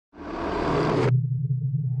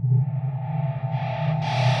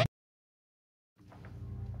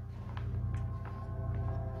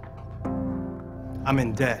I'm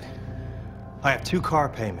in debt. I have 2 car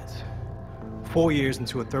payments, 4 years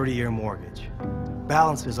into a 30-year mortgage,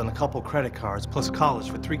 balances on a couple credit cards, plus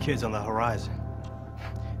college for 3 kids on the horizon.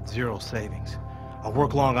 0 savings. I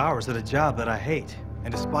work long hours at a job that I hate,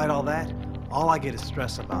 and despite all that, all I get is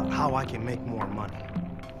stress about how I can make more money.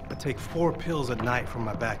 I take 4 pills at night for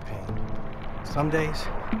my back pain. Some days,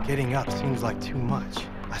 getting up seems like too much.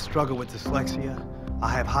 I struggle with dyslexia. I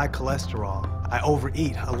have high cholesterol. I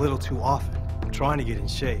overeat a little too often. I'm trying to get in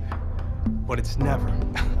shape, but it's never,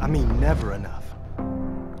 I mean never enough.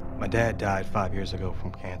 My dad died 5 years ago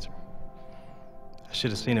from cancer. I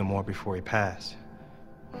should have seen him more before he passed.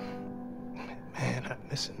 Man, I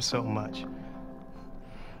miss him so much.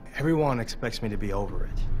 Everyone expects me to be over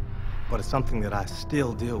it, but it's something that I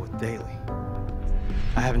still deal with daily.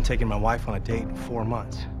 I haven't taken my wife on a date in 4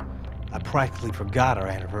 months. I practically forgot our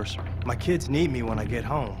anniversary. My kids need me when I get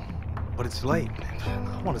home, but it's late.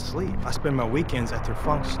 I want to sleep. I spend my weekends at their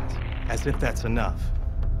functions, as if that's enough.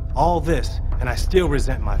 All this, and I still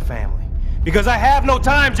resent my family, because I have no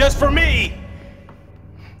time just for me!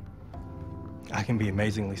 I can be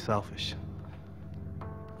amazingly selfish.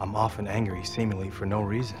 I'm often angry, seemingly for no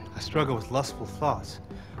reason. I struggle with lustful thoughts,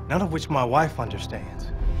 none of which my wife understands.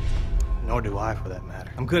 Nor do I, for that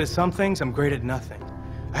matter. I'm good at some things, I'm great at nothing.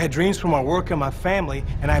 I had dreams for my work and my family,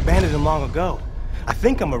 and I abandoned them long ago. I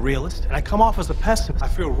think I'm a realist, and I come off as a pessimist. I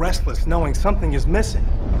feel restless knowing something is missing.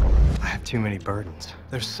 I have too many burdens.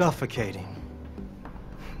 They're suffocating.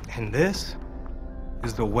 And this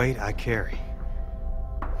is the weight I carry.